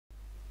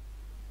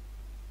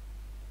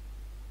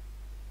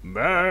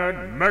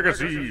Mad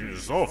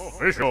Magazine's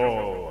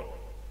official.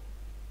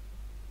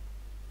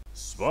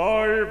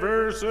 Spy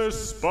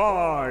vs.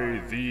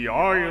 Spy, the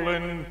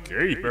Island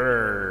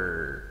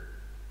Caper.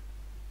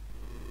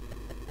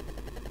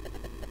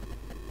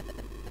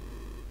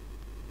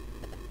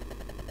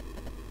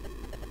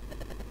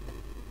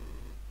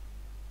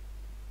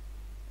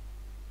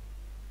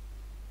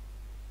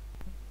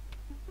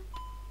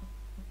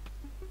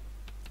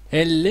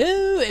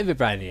 Hello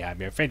everybody,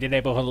 I'm your friendly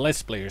neighborhood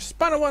Let's Player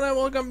SpiderMwa, and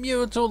welcome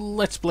you to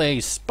Let's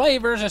Play Spy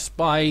vs.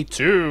 Spy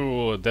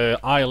 2, the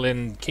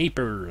Island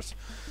Capers.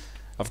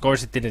 Of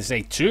course it didn't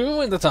say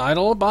 2 in the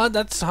title, but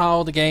that's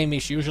how the game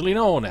is usually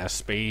known, as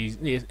Spy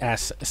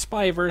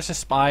vs.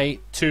 Spy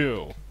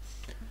 2.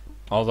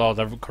 Although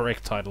the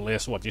correct title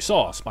is what you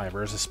saw, Spy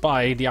vs.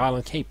 Spy, the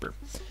Island Caper.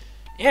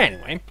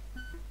 Anyway,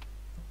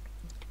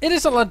 it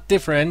is a lot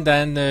different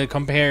than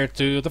compared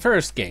to the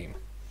first game.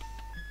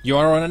 You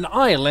are on an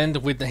island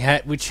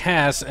which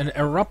has an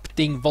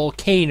erupting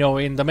volcano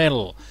in the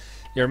middle.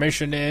 Your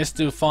mission is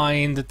to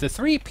find the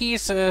 3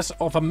 pieces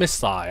of a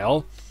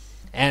missile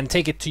and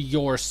take it to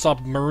your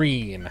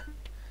submarine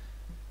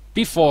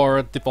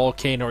before the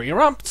volcano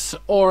erupts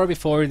or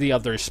before the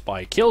other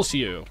spy kills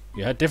you.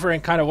 You have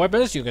different kind of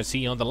weapons. You can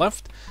see on the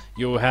left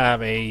you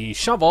have a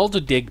shovel to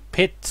dig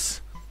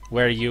pits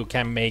where you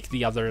can make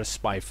the other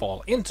spy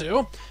fall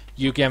into.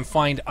 You can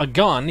find a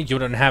gun. You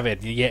don't have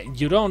it yet.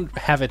 You don't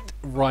have it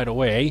right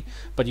away,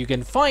 but you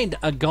can find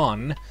a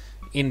gun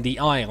in the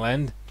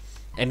island,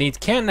 and it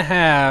can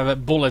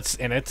have bullets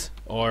in it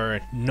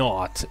or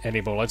not any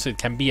bullets. It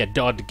can be a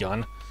dud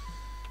gun.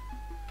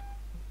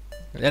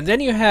 And then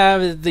you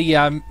have the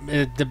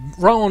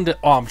round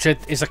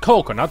object is a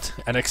coconut,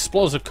 an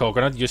explosive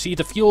coconut. You see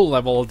the fuel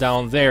level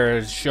down there.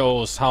 It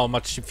shows how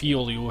much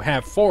fuel you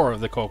have for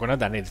the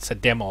coconut, and it's a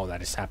demo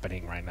that is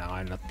happening right now.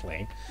 I'm not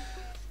playing.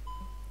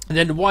 And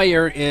then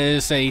wire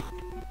is a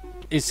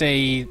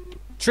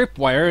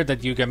tripwire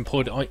that you can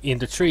put in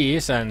the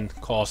trees and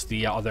cause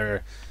the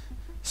other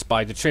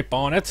spy to trip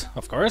on it,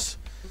 of course.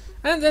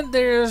 And then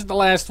there's the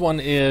last one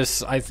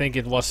is, I think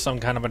it was some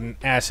kind of an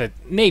acid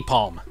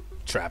napalm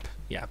trap.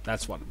 Yeah,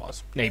 that's what it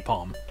was.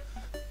 Napalm.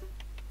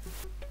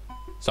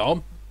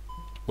 So,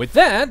 with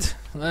that,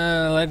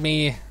 let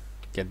me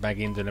get back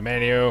into the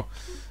menu.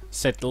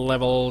 Set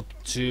level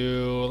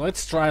to,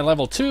 let's try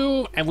level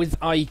 2 and with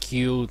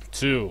IQ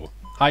 2.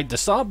 Hide the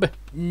sub?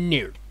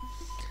 No.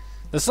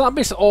 The sub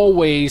is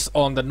always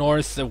on the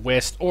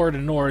northwest or the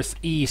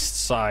northeast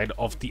side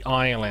of the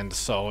island,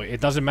 so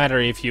it doesn't matter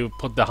if you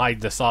put the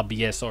hide the sub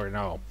yes or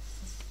no.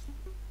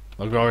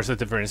 Of course, the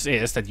difference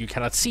is that you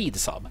cannot see the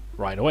sub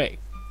right away.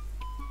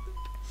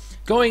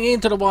 Going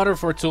into the water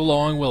for too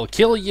long will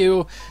kill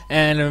you,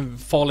 and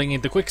falling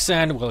into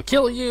quicksand will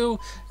kill you.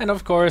 And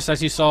of course,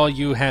 as you saw,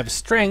 you have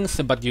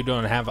strength, but you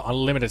don't have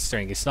unlimited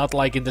strength. It's not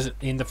like in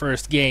the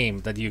first game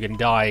that you can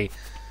die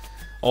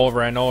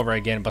over and over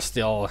again but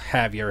still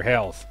have your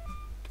health.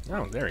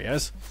 Oh, there he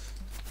is.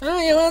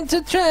 Oh, you want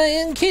to try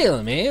and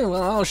kill me?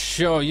 Well, I'll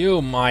show you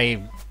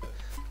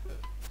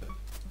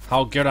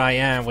how good I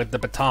am with the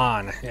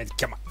baton.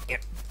 Come on.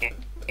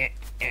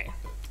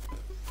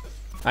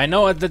 I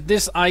know at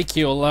this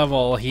IQ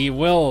level he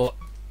will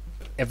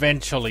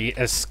eventually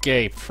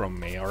escape from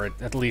me, or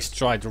at least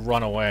try to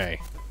run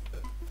away.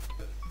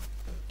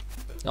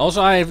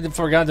 Also, I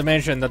forgot to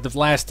mention that the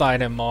last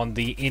item on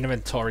the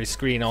inventory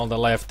screen on the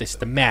left is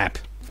the map.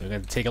 You're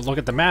going to take a look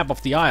at the map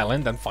of the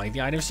island and find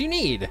the items you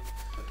need.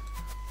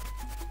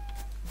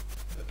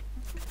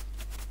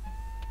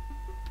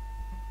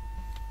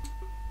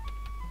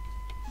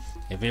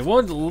 If it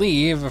won't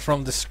leave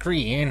from the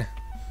screen,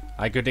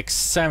 I could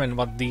examine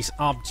what these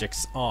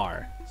objects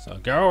are. So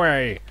go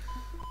away.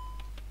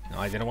 No,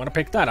 I didn't want to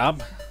pick that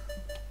up.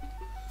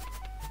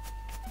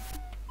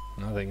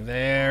 Nothing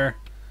there.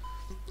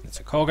 It's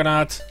a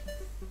coconut.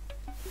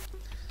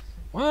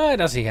 Why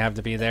does he have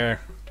to be there?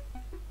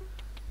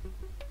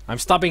 I'm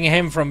stopping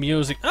him from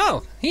using...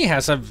 Oh, he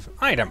has an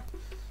item.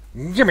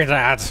 Give me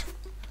that.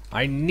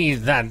 I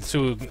need that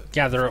to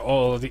gather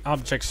all the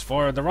objects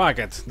for the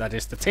rocket. That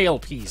is the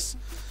tailpiece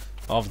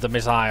of the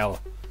missile.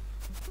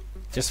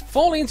 Just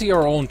fall into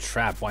your own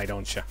trap, why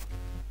don't you?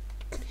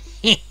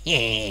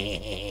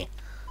 Okay,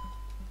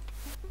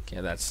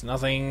 that's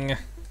nothing.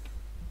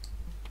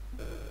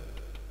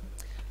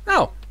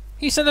 Oh!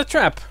 He set a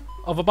trap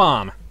of a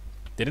bomb.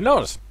 Didn't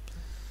notice.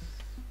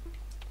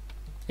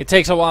 It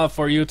takes a while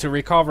for you to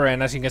recover,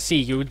 and as you can see,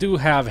 you do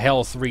have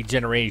health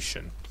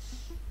regeneration.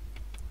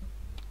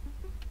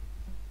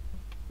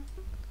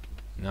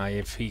 Now,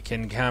 if he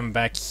can come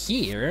back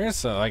here,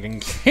 so I can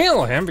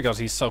kill him because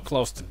he's so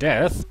close to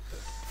death.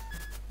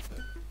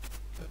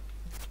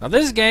 Now,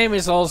 this game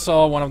is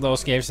also one of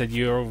those games that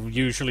you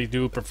usually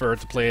do prefer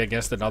to play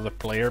against another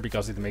player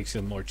because it makes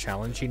it more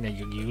challenging and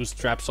you use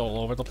traps all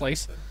over the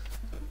place.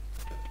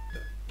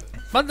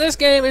 But this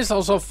game is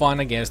also fun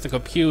against the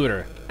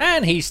computer.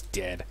 And he's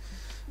dead.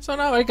 So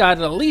now I got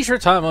a leisure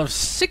time of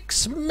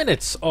 6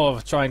 minutes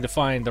of trying to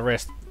find the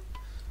rest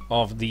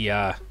of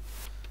the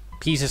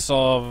pieces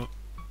of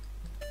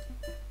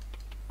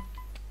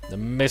The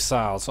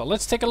missile. So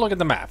let's take a look at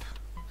the map.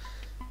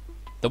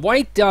 The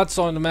white dots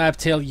on the map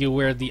tell you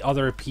where the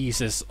other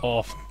pieces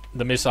of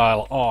the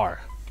missile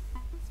are.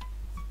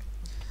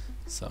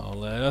 So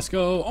let us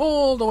go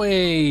all the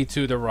way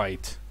to the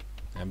right.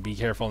 And be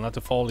careful not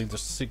to fall into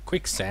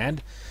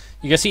quicksand.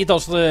 You can see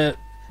those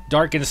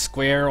darkened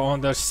square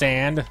on the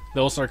sand.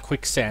 Those are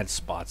quicksand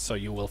spots, so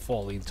you will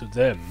fall into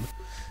them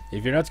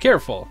if you're not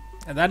careful.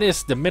 And that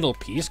is the middle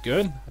piece.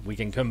 Good. We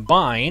can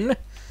combine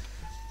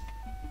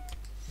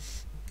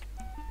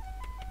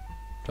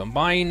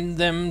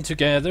them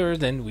together,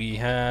 then we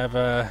have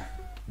a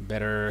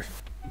better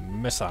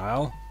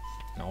missile.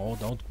 No,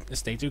 don't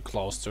stay too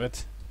close to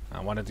it.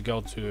 I wanted to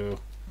go to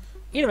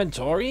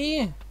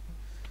inventory,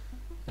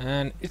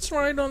 and it's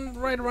right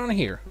around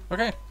here.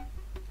 Okay.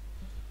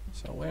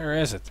 So where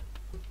is it?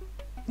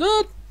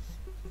 No,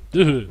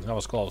 that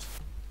was close.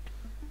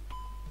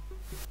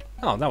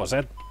 Oh, that was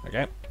it.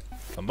 Okay.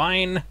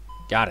 Combine.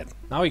 Got it.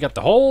 Now we got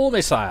the whole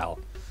missile.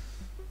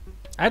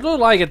 I do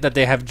like it that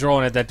they have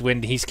drawn it that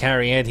when he's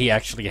carrying it, he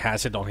actually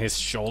has it on his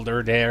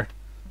shoulder there.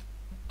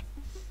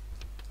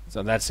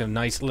 So that's a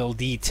nice little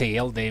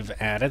detail they've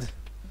added.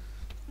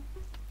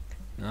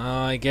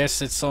 I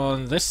guess it's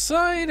on this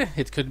side.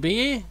 It could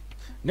be.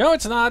 No,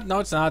 it's not. No,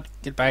 it's not.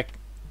 Get back.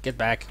 Get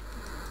back.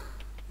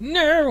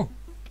 No!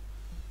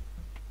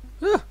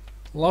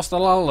 Lost a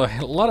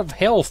lot of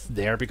health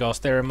there because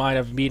there might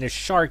have been a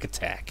shark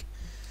attack.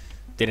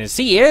 Didn't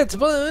see it,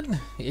 but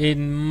it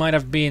might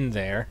have been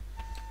there.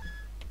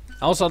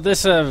 Also,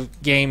 this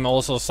game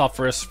also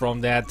suffers from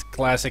that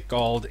classic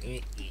old...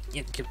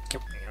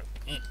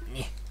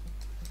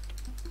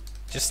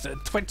 Just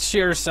twitch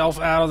yourself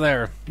out of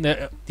there.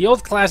 The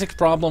old classic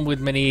problem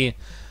with many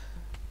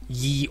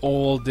ye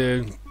old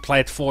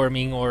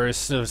platforming or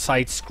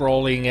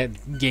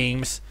side-scrolling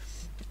games,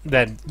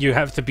 that you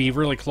have to be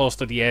really close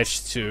to the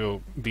edge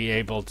to be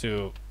able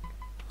to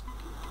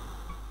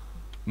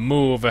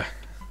move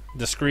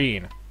the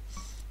screen.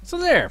 So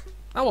there.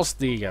 That was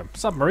the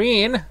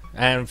submarine,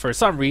 and for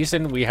some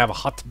reason we have a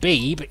hot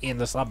babe in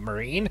the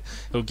submarine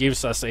who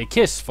gives us a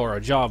kiss for a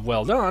job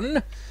well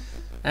done,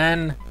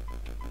 and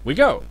we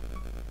go.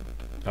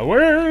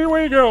 Away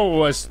we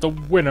go as the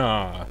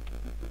winner.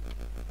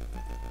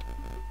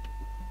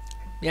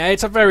 Yeah,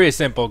 it's a very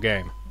simple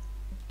game.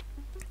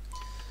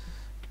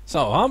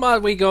 So how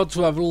about we go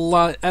to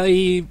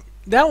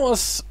that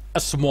was a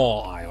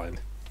small island,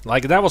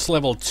 like that was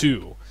level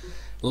 2.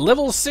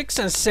 Level 6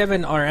 and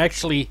 7 are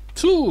actually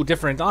 2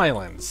 different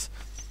islands.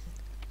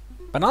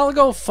 But I'll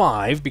go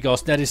 5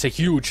 because that is a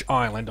huge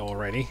island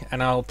already,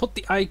 and I'll put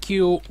the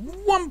IQ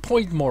 1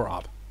 point more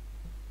up.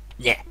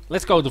 Yeah,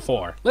 let's go to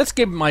 4. Let's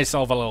give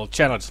myself a little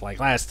challenge like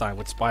last time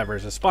with Spy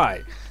vs.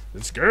 Spy.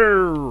 Let's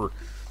go!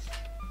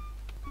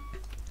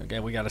 Okay,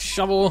 we got a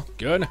shovel.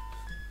 Good.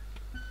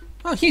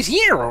 Oh, he's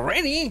here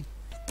already!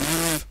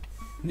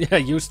 Yeah,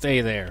 you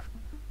stay there.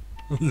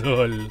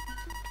 Lol.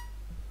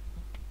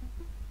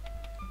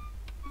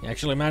 He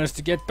actually managed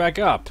to get back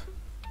up.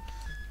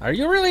 Are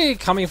you really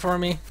coming for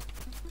me?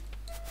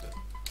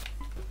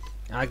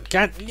 I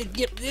can't. He's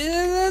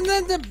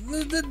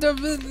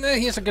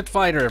a good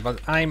fighter,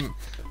 but I'm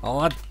a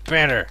lot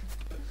better.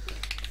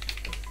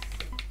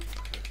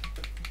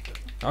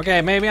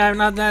 Okay, maybe I'm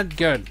not that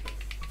good.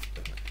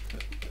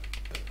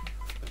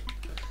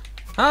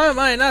 How am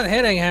I not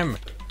hitting him?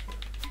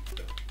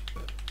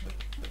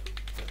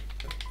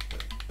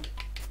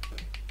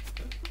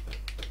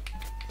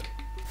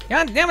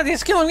 God damn it,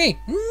 he's killing me!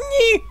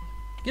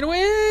 Get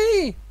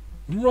away!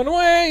 Run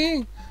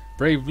away!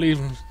 Bravely,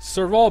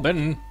 Sir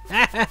Robin.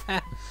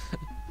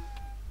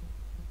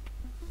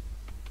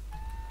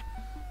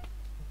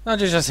 Don't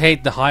you just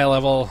hate the high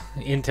level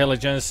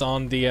intelligence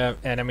on the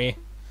enemy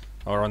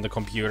or on the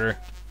computer?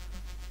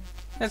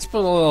 Let's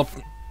put a little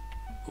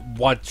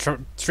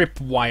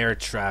tripwire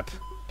trap.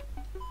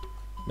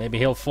 Maybe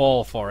he'll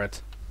fall for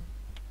it.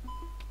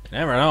 You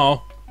never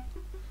know.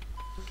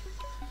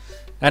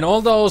 And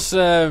all those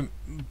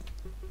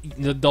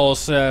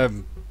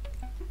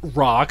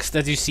rocks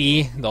that you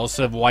see, those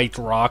white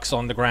rocks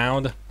on the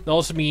ground,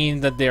 those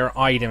mean that they're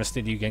items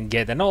that you can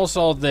get, and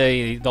also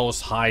those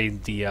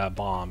hide the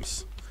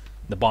bombs,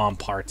 the bomb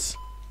parts,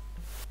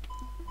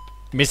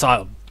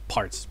 missile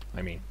parts.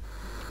 I mean,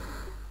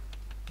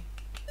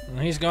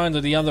 he's going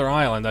to the other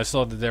island. I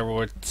saw that there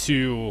were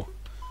 2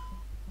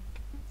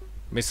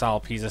 missile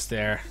pieces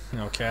there.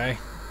 Okay,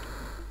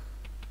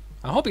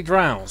 I hope he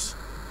drowns.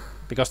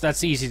 Because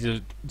that's easy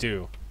to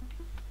do.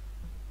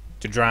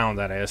 To drown,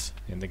 that is,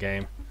 in the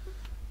game.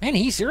 Man,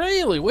 he's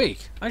really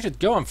weak. I should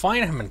go and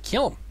find him and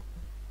kill him.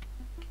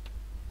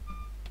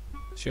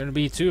 Shouldn't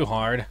be too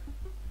hard.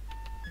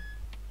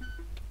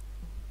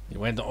 He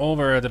went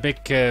over the big...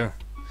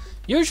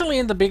 usually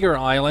in the bigger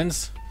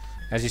islands,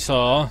 as you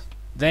saw,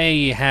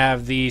 they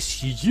have these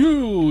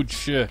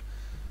huge...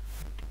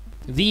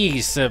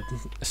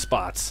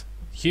 spots.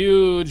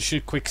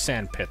 Huge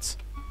quicksand pits.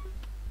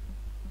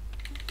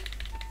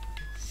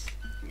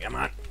 Come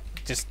on,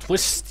 just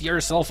twist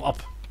yourself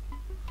up.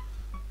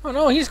 Oh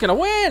no, he's gonna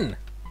win!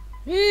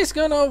 He's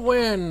gonna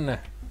win!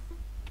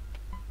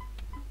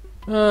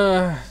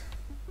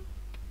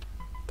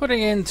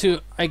 Putting into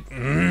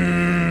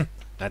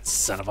that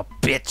son of a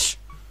bitch.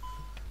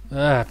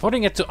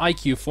 Putting it to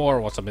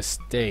IQ4 was a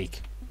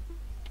mistake.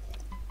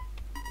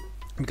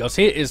 Because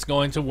he is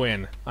going to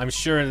win. I'm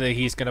sure that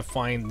he's gonna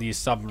find the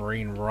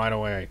submarine right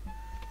away.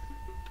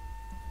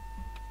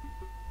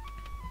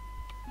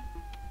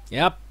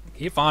 Yep,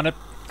 he found it.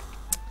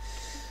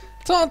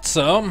 Thought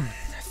so.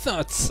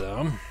 Thought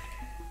so.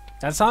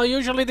 That's how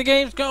usually the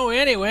games go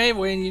anyway.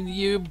 When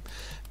you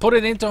put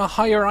it into a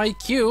higher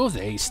IQ,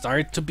 they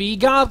start to be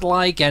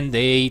godlike and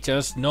they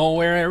just know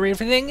where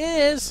everything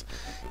is.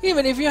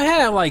 Even if you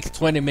have like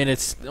 20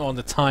 minutes on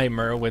the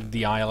timer with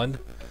the island.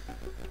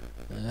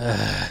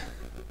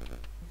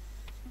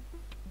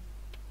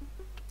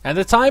 And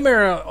the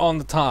timer on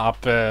the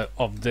top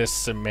of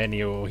this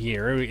menu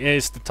here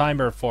is the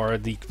timer for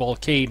the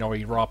volcano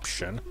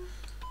eruption.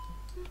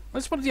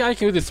 Let's put the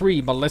IQ to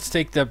 3, but let's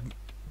take the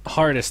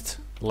hardest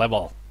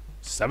level.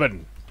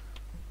 7.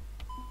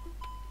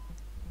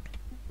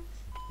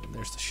 And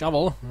there's the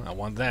shovel. I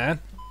want that.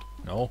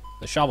 No,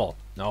 the shovel.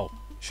 No,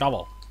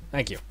 shovel.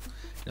 Thank you.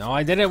 No,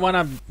 I didn't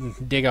want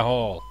to dig a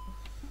hole.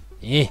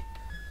 Eh.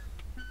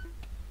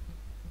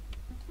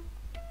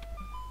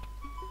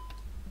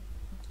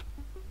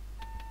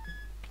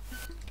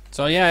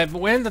 So yeah,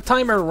 when the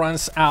timer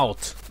runs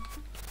out,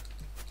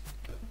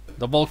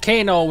 the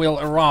volcano will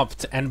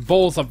erupt and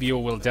both of you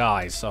will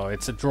die, so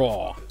it's a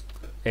draw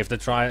if the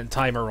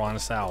timer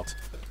runs out.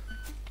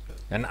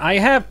 And I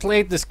have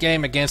played this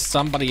game against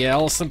somebody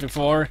else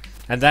before,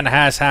 and that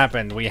has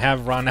happened. We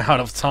have run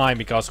out of time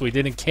because we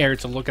didn't care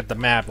to look at the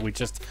map. We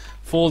just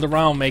fooled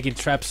around making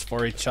traps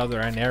for each other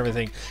and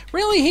everything.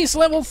 Really, he's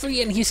level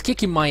 3 and he's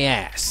kicking my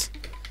ass.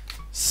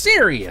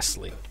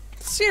 Seriously.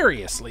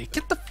 Seriously.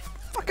 Get the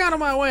fuck out of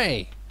my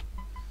way.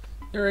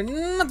 You're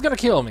not gonna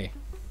kill me.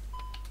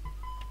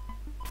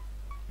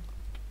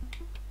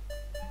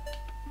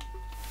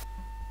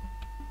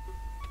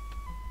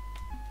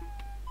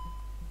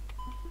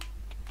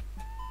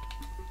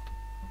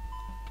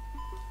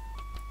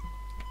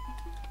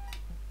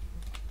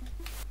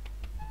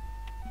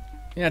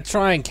 Yeah,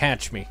 try and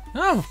catch me.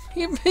 Oh,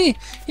 he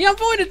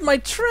avoided my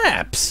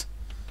traps.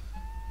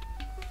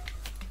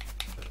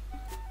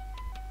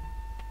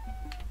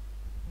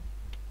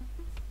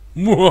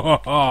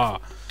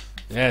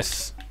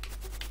 Yes.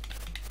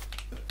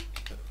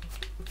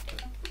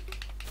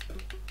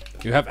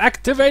 You have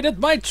activated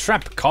my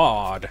trap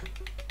card.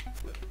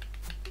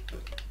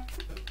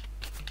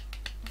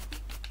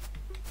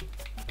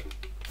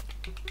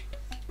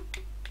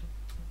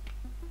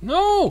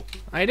 No!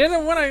 I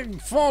didn't want to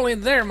fall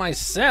in there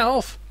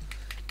myself.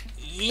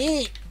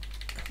 Oh,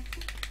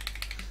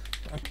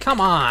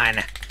 come on.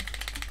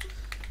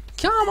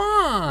 Come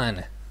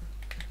on.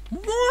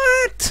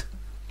 What?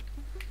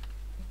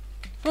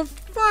 For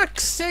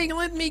fuck's sake,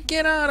 let me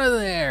get out of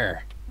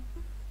there.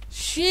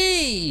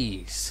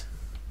 Jeez.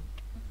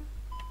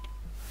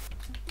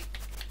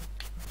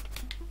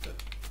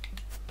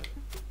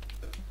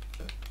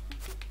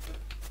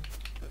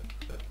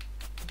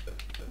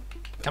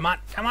 Come on,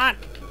 come on.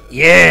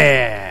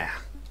 Yeah.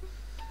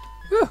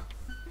 Whew.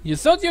 You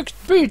thought you could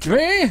beat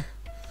me?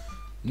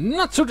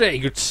 Not today,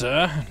 good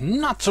sir.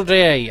 Not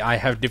today. I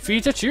have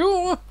defeated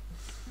you.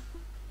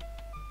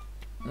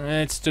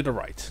 It's to the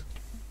right.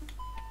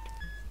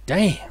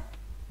 Damn.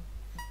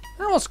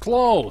 That was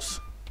close.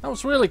 That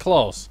was really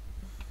close.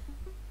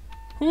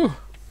 Whew.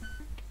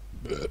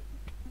 So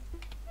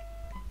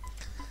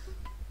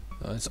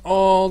it's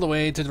all the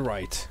way to the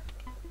right.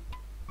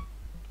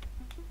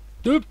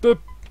 Doop, doop.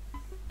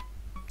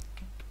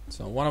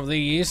 So one of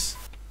these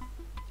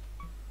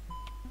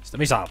is the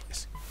missile,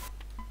 please.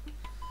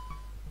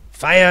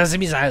 Fire the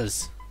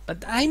missiles.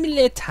 But I'm a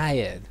little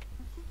tired.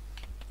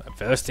 But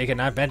first take a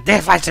nap and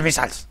then fire the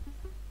missiles.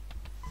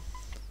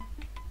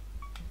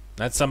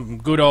 That's some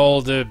good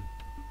old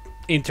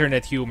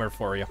internet humor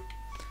for you.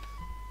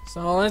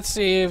 So let's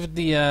see if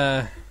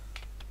the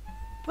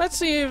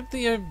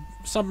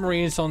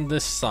submarine's on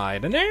this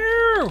side.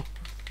 No!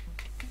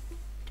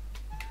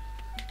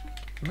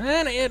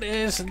 Man, it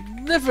is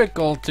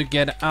difficult to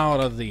get out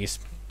of these.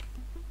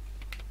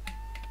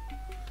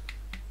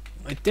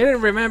 I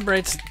didn't remember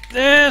it's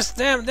this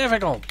damn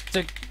difficult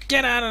to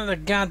get out of the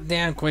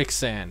goddamn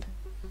quicksand.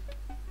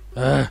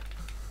 Come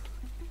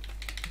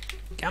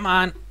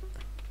on.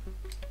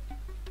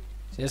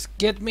 Just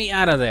get me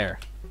out of there.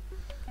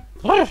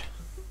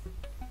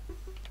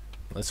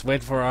 Let's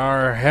wait for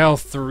our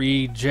health to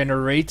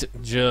regenerate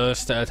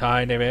just a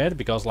tiny bit,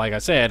 because like I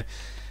said,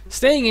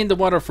 staying in the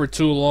water for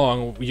too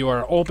long, you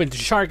are open to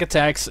shark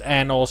attacks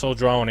and also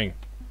drowning.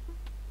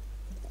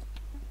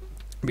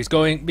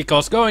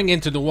 Because going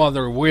into the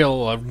water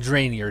will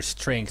drain your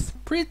strength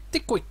pretty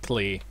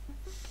quickly.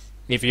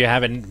 If you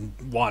haven't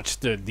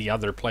watched the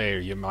other player,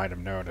 you might have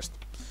noticed.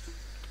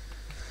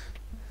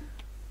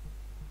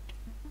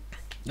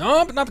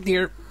 No, but not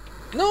here.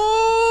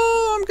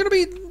 No, I'm gonna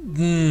be...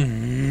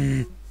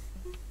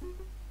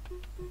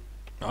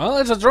 Well,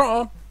 it's a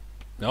draw.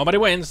 Nobody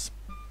wins.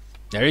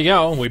 There you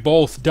go, we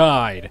both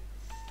died.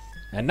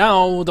 And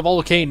now the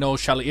volcano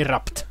shall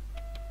erupt.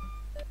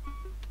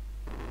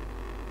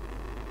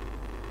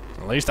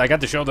 At least I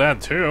got to show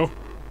that too.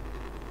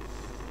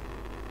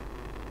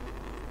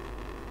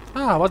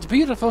 Ah, what a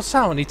beautiful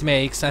sound it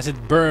makes as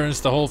it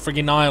burns the whole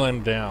friggin'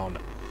 island down.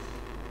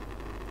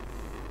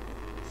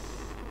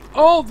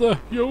 All the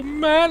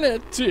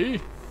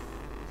humanity!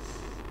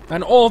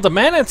 And all the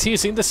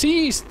manatees in the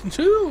seas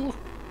too!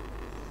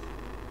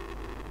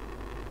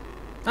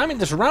 I mean,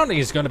 the surrounding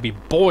is gonna be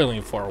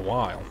boiling for a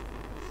while.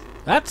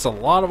 That's a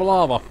lot of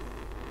lava.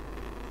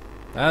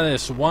 That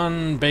is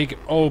one big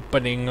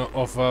opening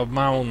of a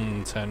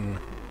mountain.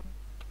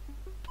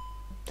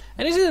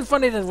 And isn't it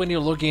funny that when you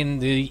look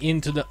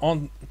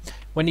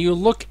when you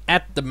look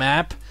at the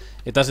map,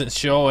 it doesn't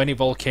show any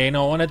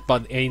volcano on it,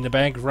 but in the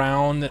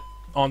background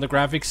on the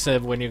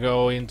graphics, when you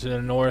go into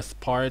the north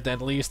part,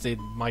 at least it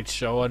might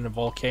show a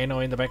volcano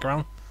in the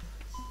background.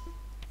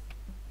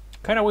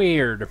 Kind of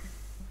weird.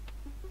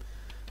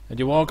 And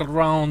you walk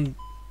around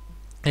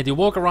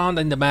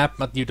in the map,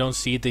 but you don't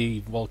see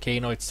the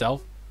volcano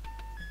itself.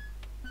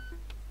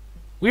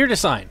 Weird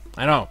design,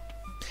 I know.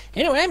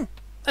 Anyway,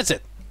 that's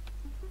it.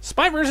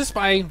 Spy vs.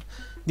 Spy,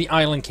 the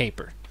Island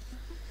Caper.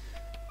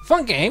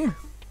 Fun game.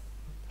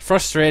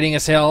 Frustrating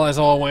as hell as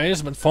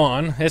always, but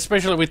fun.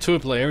 Especially with 2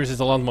 players,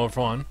 it's a lot more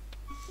fun.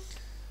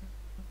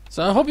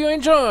 So I hope you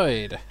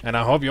enjoyed. And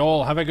I hope you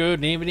all have a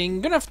good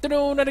evening, good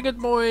afternoon, and a good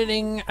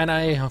morning. And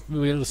I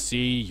will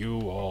see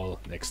you all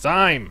next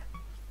time.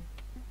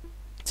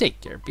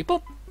 Take care,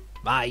 people.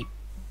 Bye.